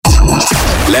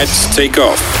Let's take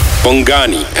off.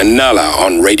 Bongani and Nala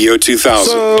on Radio 2000.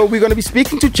 So we're going to be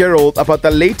speaking to Gerald about the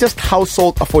latest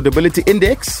Household Affordability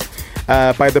Index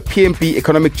by the PMB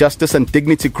Economic Justice and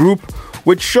Dignity Group,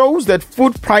 which shows that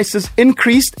food prices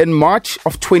increased in March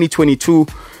of 2022,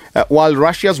 while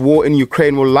Russia's war in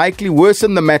Ukraine will likely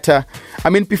worsen the matter. I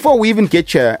mean, before we even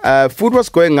get here, food was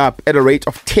going up at a rate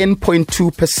of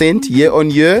 10.2% year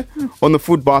on year on the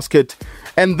food basket.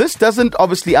 And this doesn't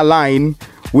obviously align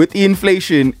with the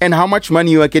inflation and how much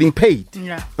money you are getting paid.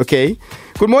 Yeah. Okay.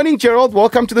 Good morning, Gerald.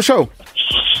 Welcome to the show.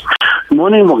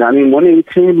 Morning, Morgani. Morning,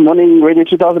 team. Morning, Radio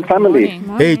 2000 family.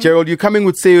 Morning. Hey, Gerald, you're coming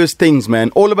with serious things,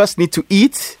 man. All of us need to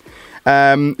eat.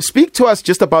 Speak to us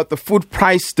just about the food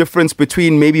price difference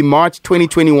between maybe March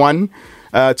 2021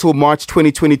 till March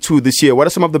 2022 this year. What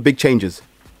are some of the big changes?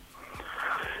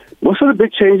 Most of the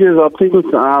big changes are things,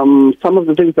 some of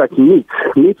the things like meat.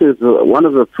 Meat is one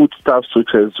of the foodstuffs which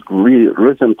has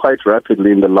risen quite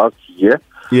rapidly in the last year.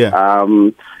 Yeah.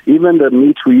 Even the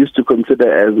meat we used to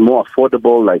consider as more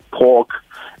affordable, like pork,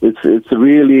 it's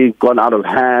really gone out of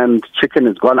hand. Chicken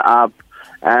has gone up.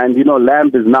 And, lamb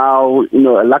is now,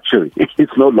 a luxury.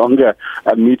 It's no longer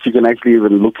a meat you can actually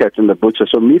even look at in the butcher.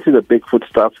 So meat is a big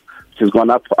foodstuff which has gone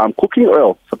up. Cooking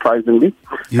oil, surprisingly,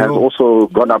 has also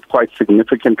gone up quite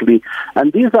significantly.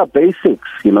 And these are basics,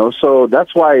 so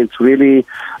that's why it's really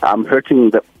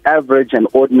hurting the average and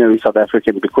ordinary South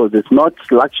African, because it's not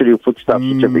luxury foodstuffs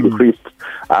which have increased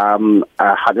at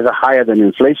a higher than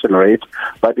inflation rate,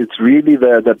 but it's really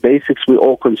the basics we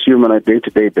all consume on a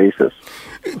day-to-day basis.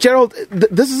 Gerald,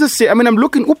 this is I'm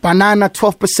looking, banana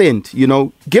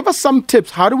 12%, Give us some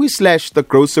tips. How do we slash the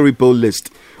grocery bill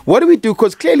list? What do we do?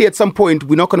 Because clearly at some point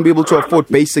we're not going to be able to afford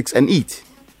basics and eat.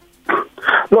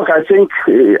 Look, I think,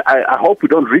 I hope we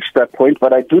don't reach that point,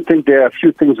 but I do think there are a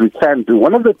few things we can do.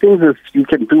 One of the things is you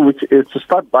can do, which is to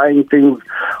start buying things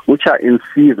which are in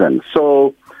season.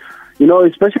 So,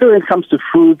 especially when it comes to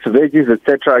fruits, veggies,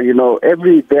 etc.,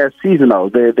 they're seasonal.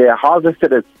 They're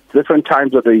harvested at different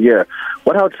times of the year.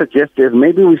 What I would suggest is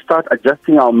maybe we start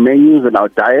adjusting our menus and our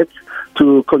diets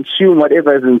to consume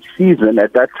whatever is in season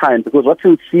at that time, because what's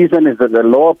in season is at a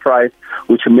lower price,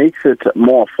 which makes it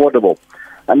more affordable.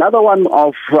 Another one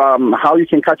of how you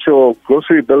can cut your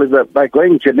grocery bill is by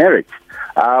going generic.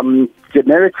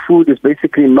 Generic food is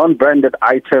basically non-branded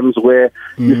items where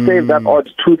you save that odd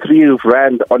 2-3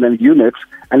 rand on a unit,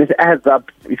 and it adds up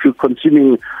if you're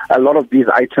consuming a lot of these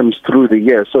items through the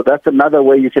year. So that's another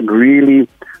way you can really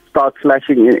start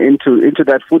slashing into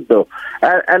that food bill.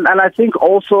 And I think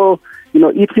also,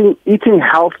 eating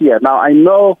healthier. Now, I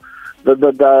know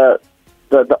the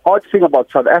odd thing about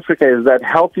South Africa is that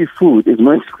healthy food is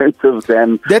more expensive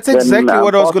than... That's exactly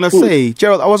what I was going to say.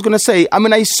 Gerald, I was going to say,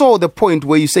 I saw the point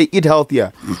where you say eat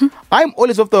healthier. Mm-hmm. I'm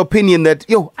always of the opinion that,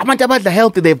 I'm not about the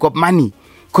healthy, they've got money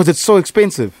because it's so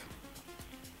expensive.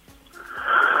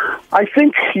 I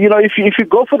think, if you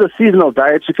go for the seasonal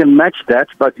diet, you can match that.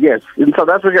 But yes, in South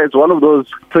Africa, it's one of those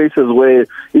places where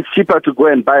it's cheaper to go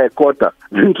and buy a quarter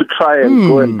than to try and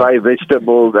go and buy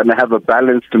vegetables and have a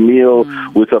balanced meal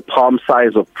with a palm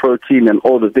size of protein and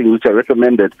all the things which are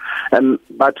recommended.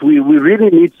 But we really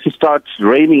need to start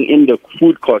reining in the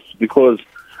food costs, because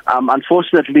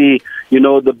unfortunately,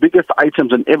 the biggest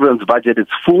items in everyone's budget is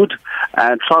food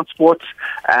and transport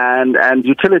and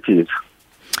utilities.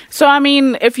 So,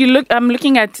 if you look, I'm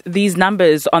looking at these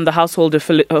numbers on the Household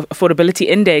Affordability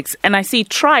Index, and I see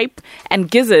tripe and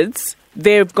gizzards,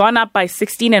 they've gone up by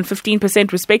 16 and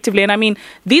 15% respectively. And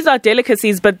these are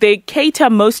delicacies, but they cater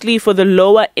mostly for the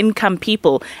lower income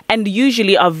people and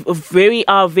usually are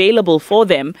available for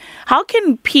them. How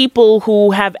can people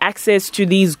who have access to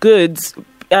these goods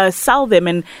sell them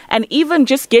and even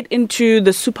just get into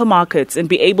the supermarkets and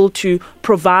be able to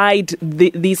provide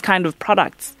these kind of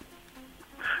products?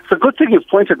 It's a good thing you've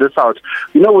pointed this out.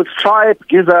 With tripe,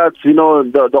 gizzards,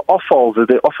 the offals, as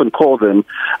they often call them,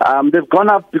 they've gone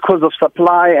up because of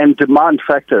supply and demand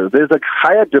factors. There's a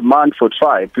higher demand for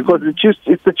tripe because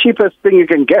it's the cheapest thing you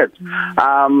can get.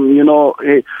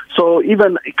 So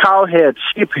even cow head,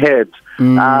 sheep head,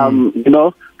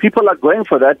 people are going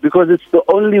for that because it's the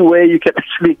only way you can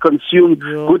actually consume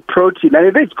good protein, and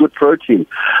it is good protein.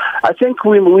 I think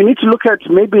we need to look at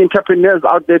maybe entrepreneurs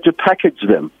out there to package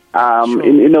them.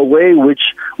 In a way which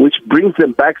brings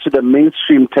them back to the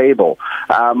mainstream table.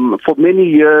 For many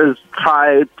years,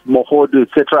 tripe, mohodu,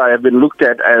 etc. have been looked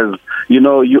at as,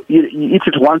 you eat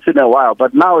it once in a while,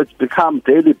 but now it's become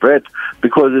daily bread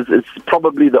because it's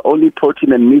probably the only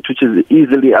protein and meat which is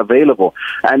easily available.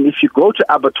 And if you go to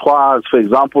abattoirs, for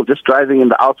example, just driving in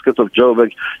the outskirts of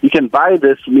Joburg, you can buy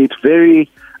this meat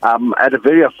very at a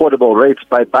very affordable rate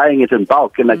by buying it in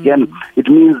bulk. And again, it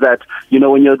means that,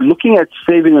 when you're looking at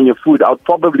saving on your food, I would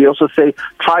probably also say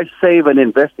try save and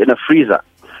invest in a freezer.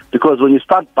 Because when you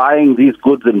start buying these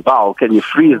goods in bulk and you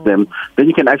freeze them, then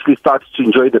you can actually start to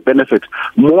enjoy the benefit.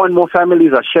 More and more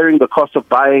families are sharing the cost of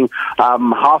buying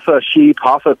half a sheep,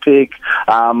 half a pig,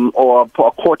 or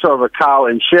a quarter of a cow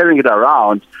and sharing it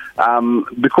around.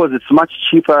 Because it's much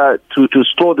cheaper to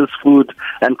store this food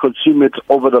and consume it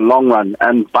over the long run.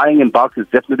 And buying in bulk is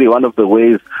definitely one of the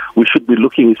ways we should be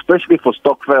looking, especially for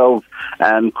stockpiles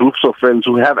and groups of friends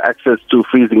who have access to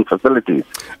freezing facilities.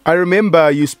 I remember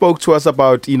you spoke to us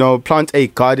about, plant a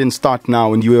garden, start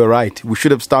now, and you were right. We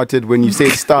should have started when you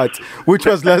said start, which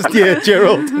was last year,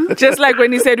 Gerald. Just like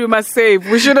when you said we must save,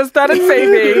 we should have started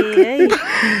saving.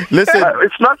 Listen,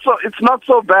 it's not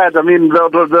so bad. I mean,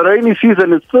 the rainy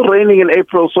season is still raining in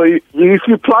April, so if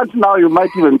you plant now, you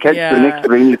might even catch the next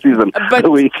rainy season. But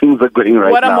the way things are going right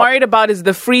now. What I'm worried about is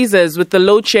the freezers with the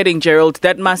load shedding, Gerald.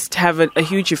 That must have a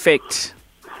huge effect.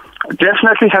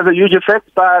 Definitely has a huge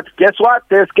effect, but guess what?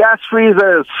 There's gas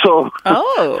freezers. So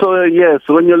yes,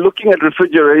 when you're looking at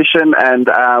refrigeration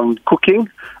and cooking,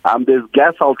 there's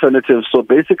gas alternatives. So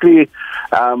basically,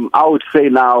 I would say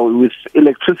now with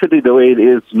electricity the way it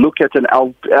is, look at an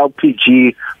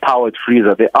LPG powered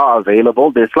freezer. They are available.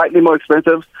 They're slightly more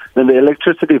expensive than the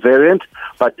electricity variant,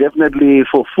 but definitely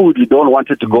for food, you don't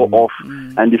want it to go off.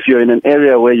 And if you're in an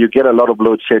area where you get a lot of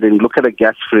load shedding, look at a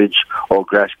gas fridge or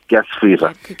gas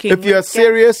freezer. If you are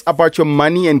serious about your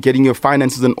money and getting your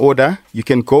finances in order, you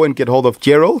can go and get hold of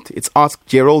Gerald. It's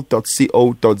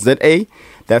askgerald.co.za.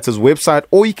 That's his website.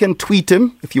 Or you can tweet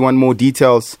him if you want more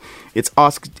details. It's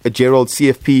Ask Gerald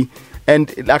CFP.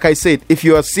 And like I said, if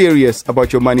you are serious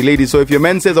about your money, ladies, so if your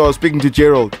man says I was speaking to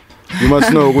Gerald, you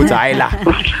must know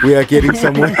we are getting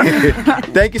somewhere.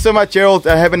 Thank you so much, Gerald.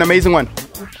 Have an amazing one.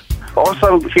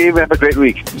 Awesome, Steve. Have a great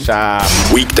week.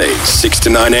 Weekdays, 6 to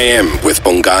 9 a.m. with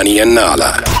Bongani and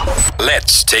Nala.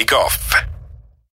 Let's take off.